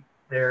point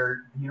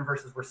their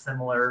universes were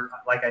similar,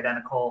 like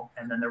identical,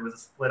 and then there was a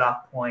split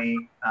off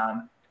point.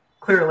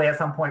 Clearly, at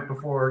some point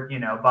before,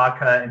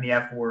 vodka and the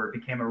F word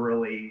became a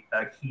really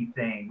key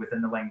thing within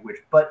the language,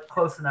 but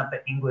close enough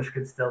that English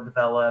could still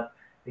develop.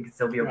 They could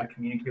still be able to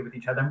communicate with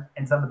each other.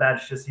 And some of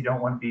that's just you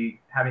don't want to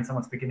be having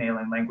someone speak an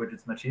alien language.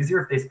 It's much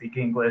easier if they speak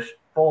English.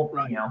 Full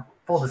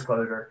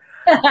disclosure.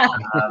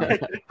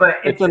 But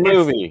it's a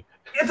movie.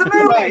 It's a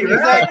movie,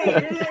 right?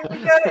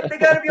 They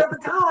got to be able to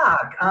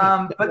talk.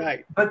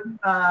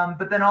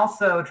 But then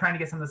also trying to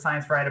get some of the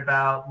science right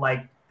about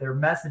like their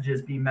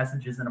messages being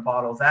messages in a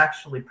bottle is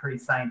actually pretty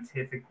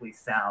scientifically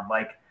sound.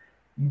 Like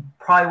you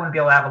probably wouldn't be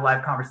able to have a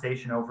live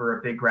conversation over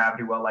a big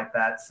gravity well like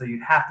that. So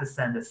you'd have to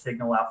send a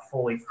signal out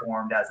fully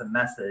formed as a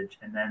message,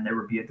 and then there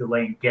would be a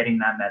delay in getting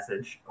that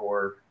message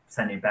or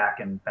sending back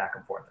and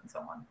forth and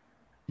so on.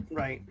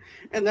 Right.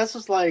 And that's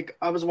just like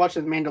I was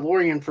watching The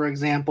Mandalorian, for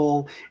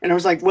example, and I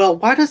was like, well,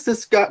 why does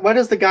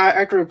the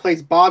actor who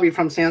plays Bobby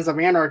from Sons of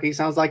Anarchy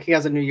sounds like he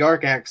has a New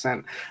York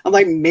accent? I'm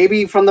like,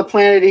 maybe from the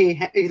planet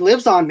he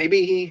lives on,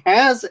 maybe he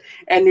has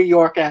a New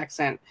York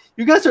accent.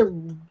 You guys are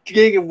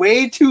getting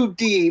way too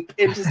deep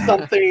into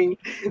something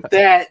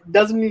that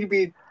doesn't need to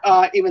be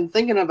even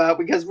thinking about,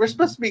 because we're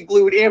supposed to be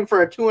glued in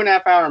for a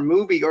 2.5 hour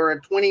movie or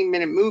a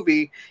 20-minute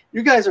movie.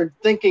 You guys are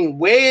thinking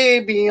way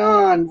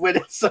beyond what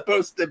it's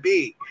supposed to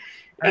be.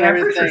 And I'm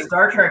pretty sure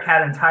Star Trek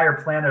had an entire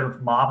planet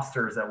of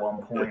mobsters at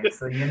one point.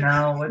 So, you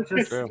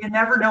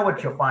never know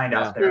what you'll find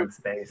out there in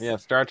space. Yeah,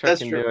 Star Trek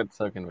can do it,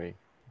 so can we.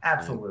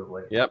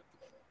 Absolutely. Yep,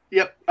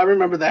 I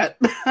remember that.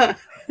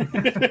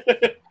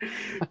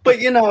 But,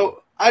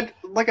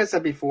 like I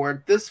said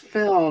before, this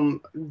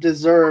film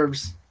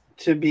deserves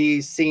to be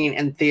seen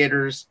in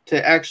theaters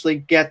to actually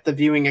get the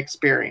viewing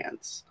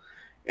experience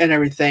and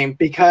everything.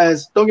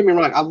 Because, don't get me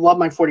wrong, I love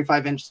my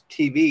 45-inch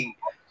TV.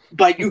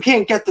 But you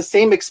can't get the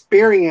same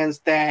experience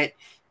that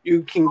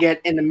you can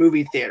get in the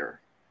movie theater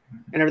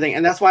and everything.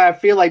 And that's why I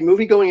feel like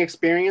movie-going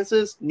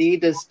experiences need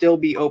to still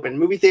be open.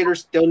 Movie theaters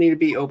still need to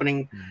be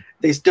opening.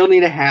 They still need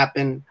to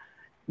happen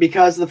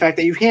because of the fact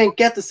that you can't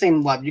get the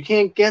same love. You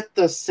can't get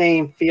the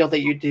same feel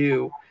that you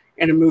do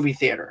in a movie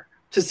theater.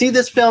 To see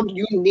this film,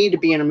 you need to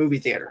be in a movie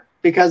theater,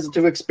 because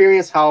to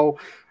experience how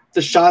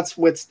the shots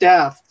with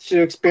Steph,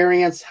 to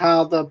experience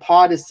how the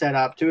pod is set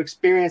up, to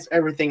experience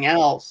everything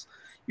else,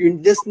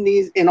 this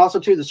needs, and also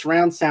too the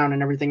surround sound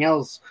and everything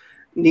else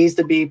needs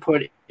to be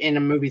put in a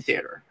movie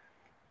theater.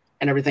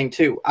 and everything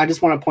too. I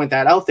just want to point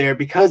that out there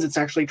because it's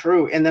actually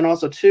true. And then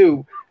also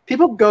too,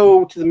 people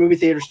go to the movie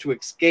theaters to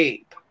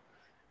escape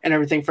and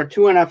everything for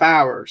 2.5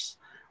 hours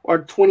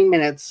or 20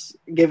 minutes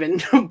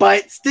given,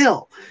 but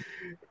still,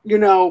 you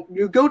know,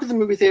 you go to the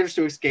movie theaters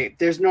to escape.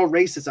 There's no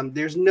racism.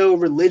 There's no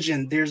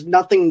religion. There's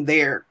nothing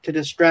there to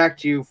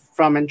distract you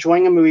from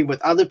enjoying a movie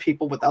with other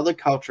people, with other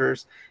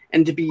cultures,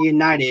 and to be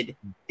united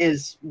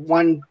is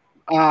one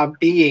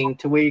being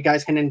to where you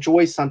guys can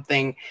enjoy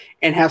something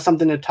and have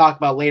something to talk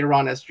about later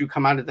on as you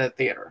come out of that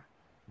theater.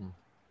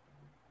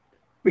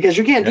 Because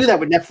you can't do that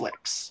with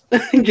Netflix,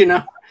 you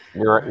know?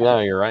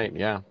 You're right.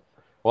 Yeah.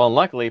 Well, and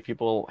luckily,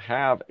 people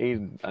have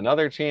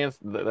another chance,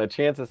 the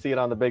chance to see it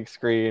on the big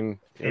screen.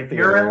 If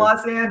you're in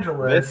Los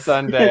Angeles. This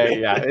Sunday,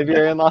 yeah. If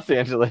you're in Los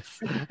Angeles.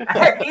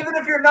 Heck, even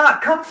if you're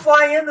not, come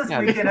fly in this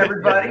weekend,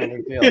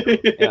 everybody.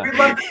 Yeah. We'd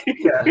love to see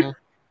you.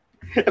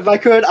 If I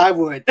could, I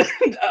would.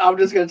 I'm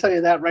just going to tell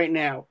you that right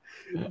now.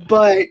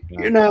 But,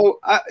 you know,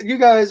 you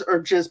guys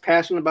are just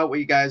passionate about what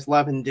you guys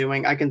love and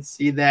doing. I can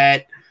see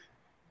that.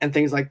 And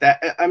things like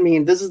that. I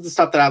mean, this is the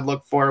stuff that I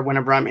look for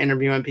whenever I'm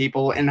interviewing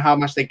people and how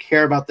much they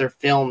care about their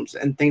films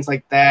and things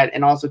like that.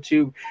 And also,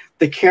 too,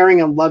 the caring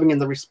and loving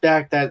and the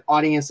respect that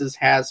audiences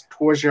has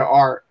towards your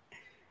art.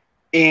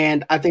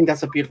 And I think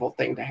that's a beautiful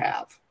thing to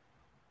have.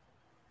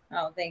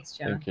 Oh, thanks,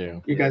 John. Thank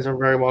you. You guys are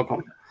very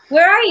welcome.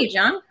 Where are you,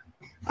 John?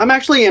 I'm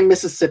actually in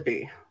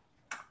Mississippi.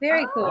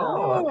 Very cool.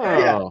 Oh,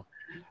 okay.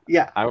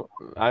 Yeah.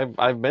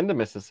 I've been to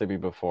Mississippi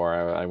before.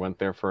 I went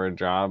there for a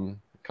job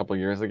a couple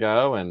years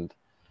ago and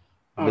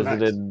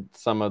visited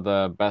some of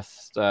the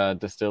best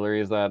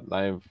distilleries that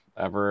I've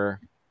ever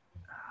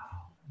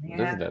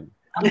visited.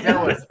 I'm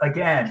jealous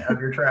again of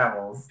your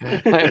travels.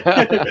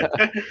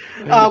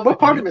 What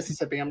part of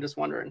Mississippi? I'm just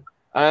wondering.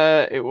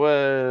 It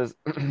was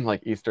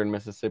like Eastern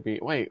Mississippi.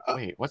 Wait,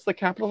 what's the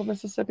capital of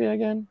Mississippi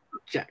again?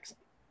 Jackson.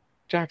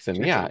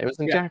 Yeah, it was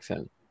in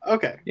Jackson.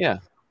 Okay. Yeah.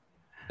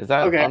 Is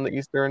that on the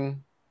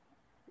eastern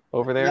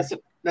over there?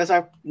 That's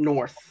up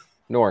north.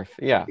 North,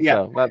 yeah.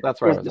 So that's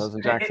where I was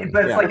in Jackson.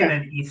 But it's like in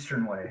an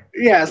eastern way.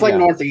 Yeah, it's like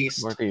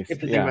northeast. Northeast,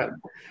 if you think about it.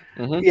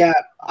 Mm-hmm. Yeah,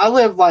 I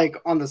live like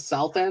on the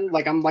south end.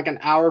 Like I'm like an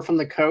hour from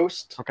the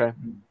coast. Okay.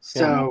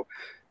 So,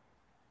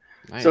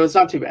 Nice. so it's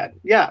not too bad.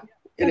 Yeah,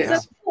 it is.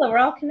 So cool. We're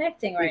all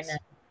connecting right now.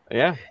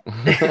 Yeah.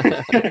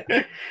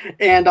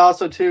 And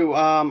also too,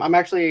 I'm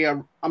actually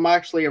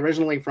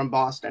originally from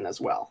Boston as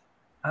well.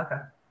 Okay.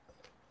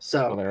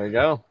 So Well, there we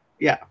go.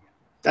 Yeah,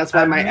 that's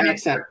why my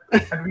accent.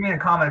 I've been meaning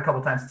to comment a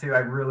couple times too. I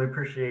really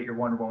appreciate your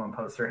Wonder Woman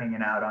poster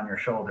hanging out on your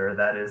shoulder.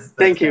 That's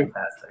Thank you.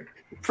 Fantastic.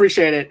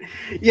 Appreciate it.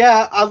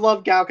 Yeah, I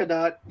love Gal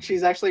Gadot.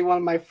 She's actually one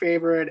of my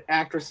favorite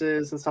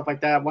actresses and stuff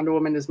like that. Wonder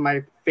Woman is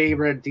my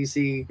favorite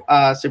DC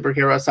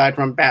superhero aside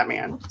from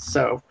Batman.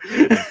 So,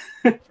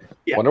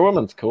 yeah. Wonder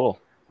Woman's cool.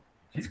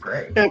 She's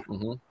great. Yeah.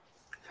 Mm-hmm.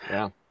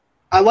 Yeah.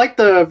 I like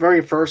the very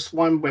first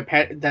one with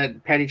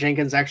that Patty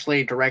Jenkins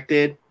actually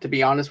directed, to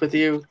be honest with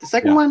you. The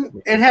second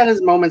one, it had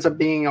its moments of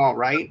being all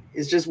right.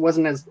 It just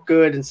wasn't as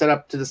good and set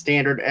up to the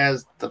standard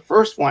as the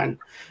first one,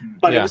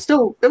 but it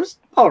was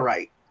all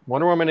right.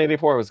 Wonder Woman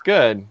 84 was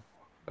good,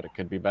 but it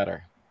could be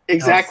better.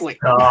 Exactly.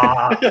 Oh,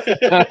 stop.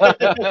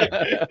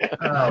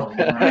 Oh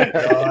my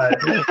God.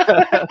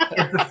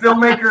 If the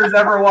filmmakers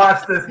ever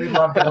watch this, we'd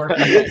love to work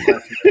with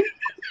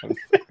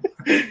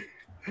you.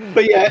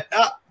 But yeah,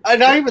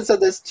 and I even said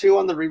this too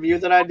on the review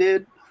that I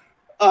did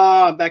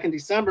back in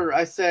December.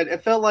 I said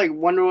it felt like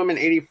Wonder Woman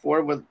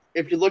 84 with,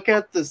 if you look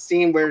at the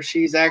scene where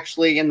she's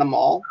actually in the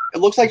mall, it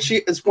looks like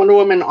it's Wonder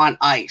Woman on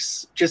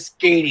ice, just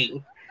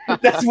skating.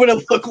 That's what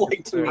it looked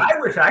like to me. I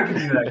wish I could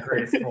do that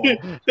graceful.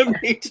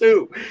 Me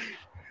too.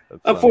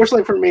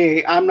 Unfortunately for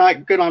me, I'm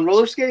not good on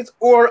roller skates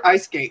or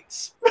ice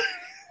skates.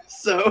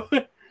 So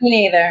Me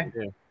neither.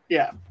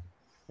 Yeah.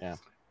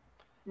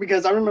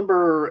 Because I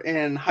remember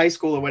in high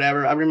school or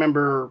whatever, I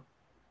remember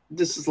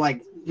this is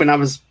like when I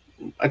was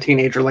a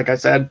teenager, like I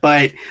said,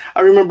 but I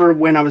remember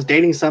when I was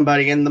dating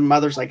somebody and the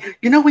mother's like,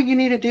 you know what you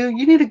need to do?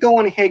 You need to go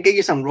on ahead, get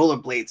you some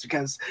rollerblades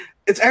because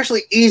it's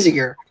actually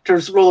easier to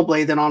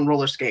rollerblade than on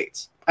roller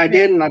skates. I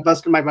did, and I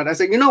busted my butt. I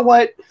said, you know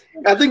what?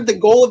 I think the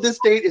goal of this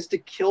date is to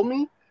kill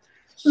me.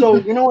 So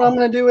you know what I'm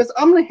going to do is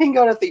I'm going to hang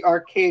out at the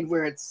arcade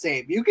where it's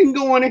safe. You can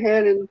go on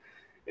ahead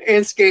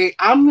and skate.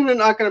 I'm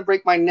not going to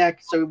break my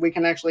neck so we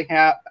can actually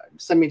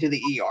send me to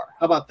the ER.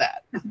 How about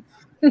that?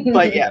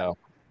 But yeah.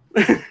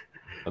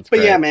 That's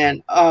great. Yeah,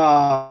 man.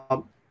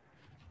 But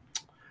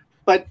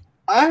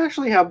I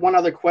actually have one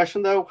other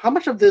question, though. How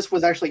much of this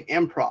was actually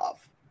improv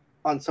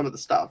on some of the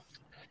stuff?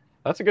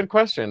 That's a good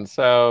question.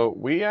 So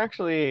we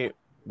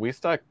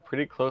stuck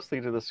pretty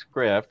closely to the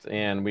script,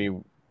 and we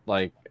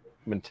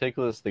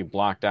meticulously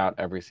blocked out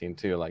every scene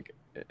too, like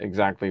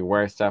exactly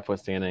where Steph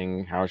was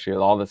standing, how she,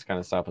 all this kind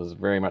of stuff was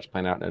very much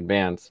planned out in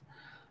advance.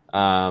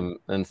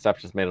 And Steph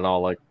just made it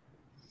all like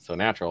so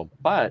natural.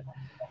 But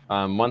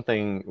one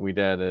thing we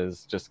did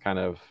is just kind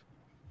of,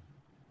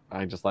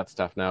 I just let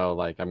Steph know,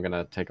 like, I'm going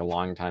to take a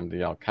long time to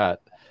yell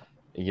cut,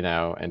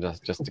 and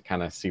just to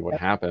kind of see what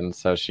happens.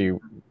 So she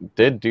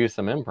did do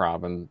some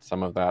improv, and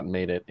some of that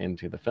made it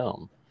into the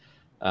film.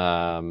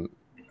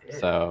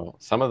 So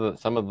some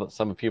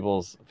of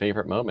people's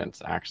favorite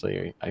moments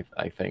actually,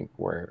 I think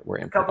were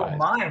a couple of improvised.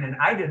 mine, and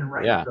I didn't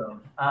write Yeah.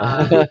 them.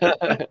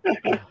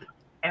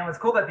 And what's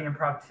cool about the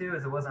improv too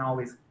is it wasn't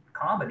always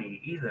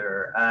comedy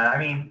either. I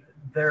mean,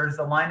 there's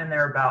a line in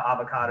there about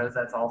avocados.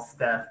 That's all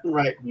Steph.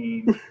 Right. I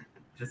mean,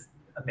 just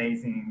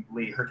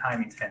amazingly, her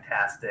timing's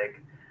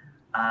fantastic.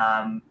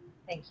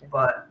 Thank you.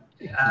 But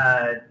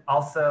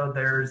also,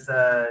 there's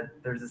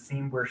a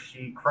scene where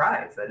she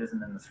cries that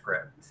isn't in the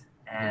script,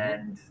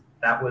 and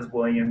that was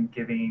William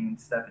giving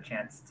Steph a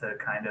chance to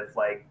kind of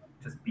like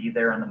just be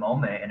there in the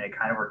moment, and it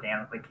kind of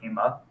organically came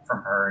up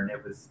from her, and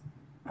it was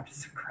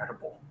just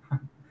incredible.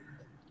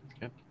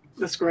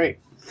 That's great.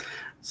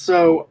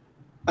 So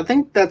I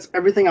think that's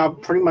everything I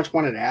pretty much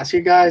wanted to ask you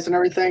guys and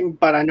everything.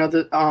 But I know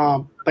that,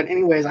 but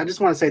anyways, I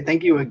just want to say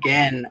thank you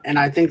again. And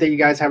I think that you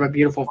guys have a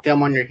beautiful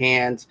film on your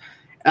hands.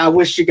 And I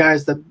wish you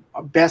guys the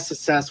best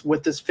success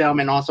with this film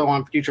and also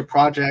on future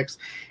projects.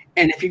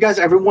 And if you guys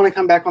ever want to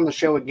come back on the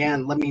show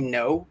again, let me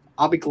know.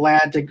 I'll be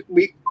glad to.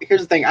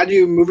 Here's the thing. I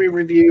do movie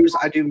reviews.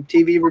 I do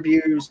TV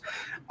reviews.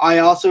 I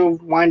also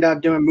wind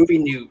up doing movie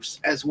news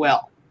as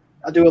well.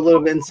 I'll do a little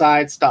bit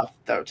inside stuff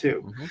though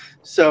too.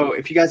 So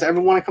if you guys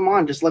ever want to come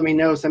on, just let me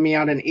know. Send me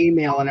out an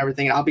email and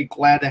everything. I'll be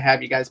glad to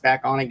have you guys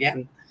back on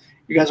again.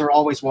 You guys are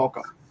always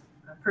welcome.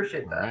 I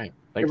appreciate that. All right.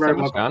 Thanks so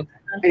much, John.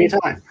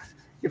 Anytime.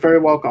 You're very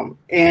welcome.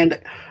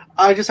 And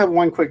I just have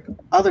one quick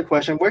other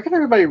question. Where can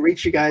everybody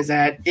reach you guys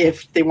at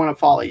if they want to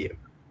follow you?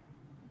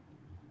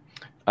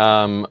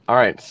 All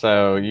right,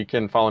 so you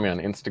can follow me on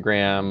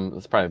Instagram.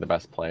 It's probably the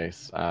best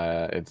place.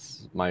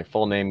 It's my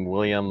full name,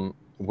 William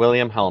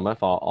Hellmuth,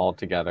 all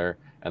together,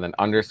 and then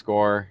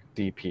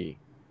 _DP.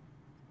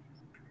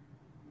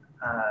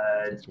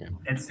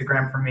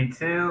 Instagram for me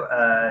too.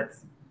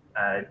 It's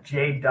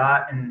J.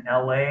 in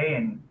LA,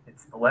 and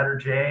it's the letter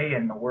J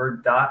and the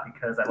word dot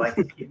because I like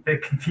to keep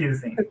it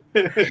confusing.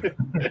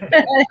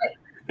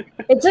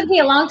 It took me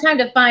a long time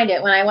to find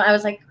it when I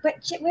was like,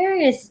 where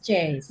is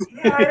Jay's?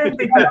 Yeah, I didn't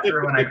think that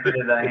through when I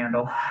created that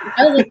handle.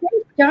 I was like,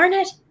 darn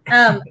it.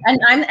 And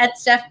I'm at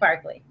Steph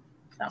Barkley.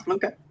 So.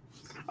 Okay.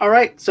 All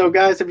right. So,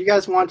 guys, if you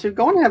guys want to,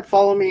 go ahead and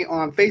follow me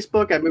on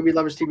Facebook at Movie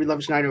Lovers TV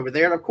Lovers Night over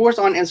there. And, of course,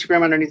 on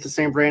Instagram underneath the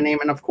same brand name.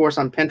 And, of course,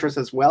 on Pinterest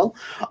as well.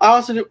 I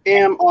also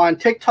am on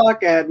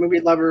TikTok at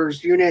Movie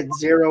Lovers Unit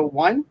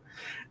 01.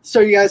 So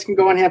you guys can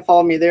go ahead and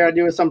follow me there. I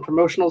do some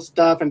promotional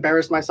stuff,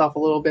 embarrass myself a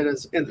little bit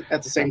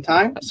at the same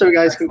time. So you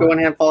guys can go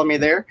ahead and follow me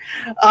there.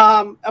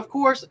 Of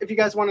course, if you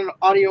guys want an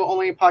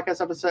audio-only podcast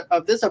episode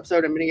of this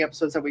episode and many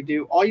episodes that we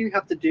do, all you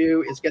have to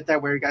do is get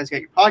that where you guys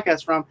get your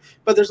podcast from.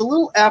 But there's a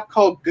little app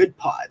called Good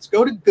Pods.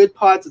 Go to Good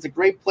Pods. It's a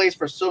great place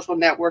for social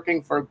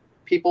networking for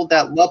people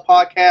that love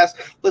podcasts,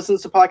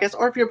 listens to podcasts,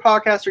 or if you're a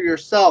podcaster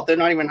yourself, they're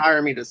not even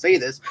hiring me to say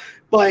this,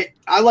 but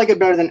I like it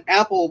better than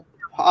Apple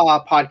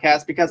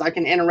podcast because I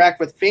can interact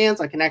with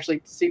fans. I can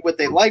actually see what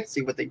they liked,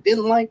 see what they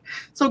didn't like.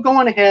 So go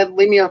on ahead,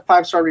 leave me a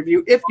 5-star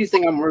review if you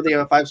think I'm worthy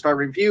of a 5-star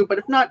review. But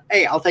if not,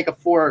 hey, I'll take a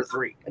 4 or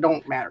 3. It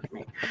don't matter to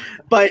me.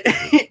 But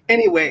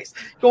anyways,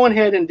 go on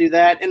ahead and do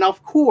that. And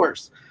of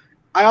course,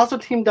 I also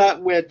teamed up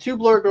with Two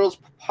Blur Girls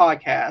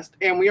podcast,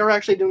 and we are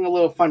actually doing a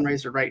little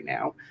fundraiser right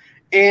now.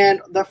 And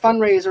the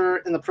fundraiser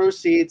and the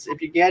proceeds,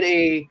 if you get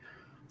a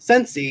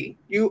Sensi,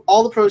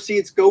 all the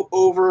proceeds go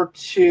over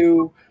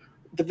to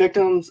the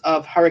victims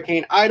of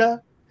Hurricane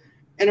Ida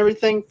and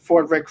everything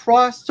for Red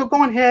Cross. So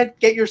go ahead,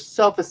 get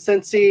yourself a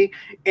Sensi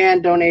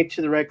and donate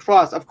to the Red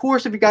Cross. Of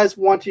course, if you guys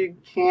want to, you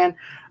can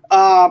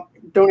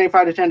donate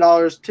 $5 to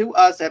 $10 to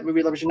us at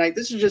Movie Lovers Unite.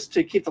 This is just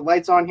to keep the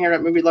lights on here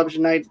at Movie Lovers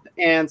Unite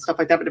and stuff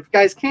like that. But if you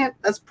guys can't,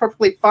 that's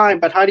perfectly fine.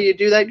 But how do you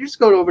do that? You just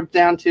go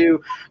down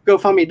to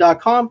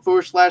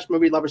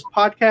GoFundMe.com/Movie Lovers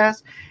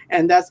Podcast.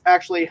 And that's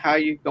actually how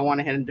you go on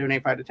ahead and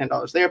donate $5 to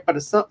 $10 there.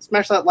 But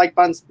smash that like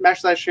button,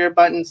 smash that share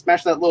button,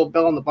 smash that little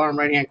bell in the bottom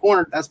right-hand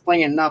corner. That's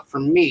plenty enough for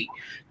me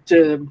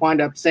to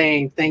wind up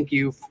saying thank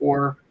you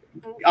for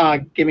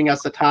giving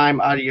us the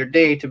time out of your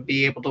day to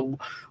be able to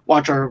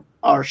watch our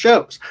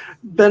shows.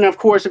 Then, of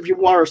course, if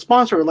you are a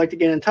sponsor or would like to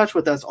get in touch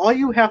with us, all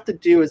you have to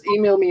do is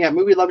email me at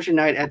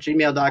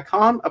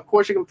movieloversunite@gmail.com. Of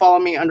course, you can follow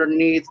me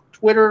underneath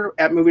Twitter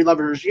at Movie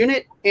Lovers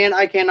Unit, and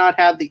I cannot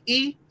have the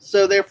E,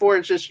 so therefore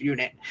it's just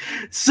Unit.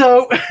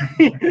 So,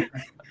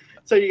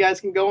 so you guys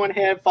can go on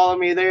ahead, follow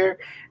me there.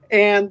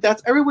 And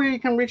that's everywhere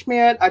you can reach me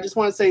at. I just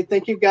want to say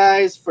thank you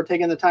guys for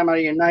taking the time out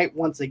of your night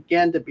once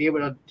again to be able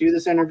to do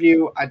this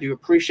interview. I do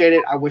appreciate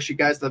it. I wish you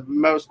guys the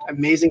most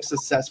amazing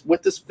success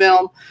with this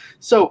film.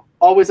 So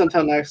always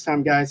until next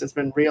time, guys, it's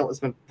been real. It's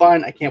been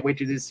fun. I can't wait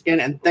to do this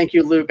again. And thank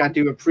you, Luke. I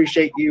do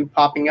appreciate you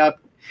popping up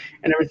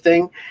and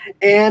everything.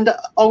 And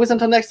always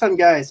until next time,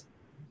 guys,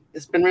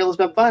 it's been real. It's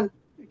been fun.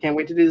 I can't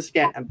wait to do this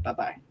again. And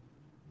bye-bye.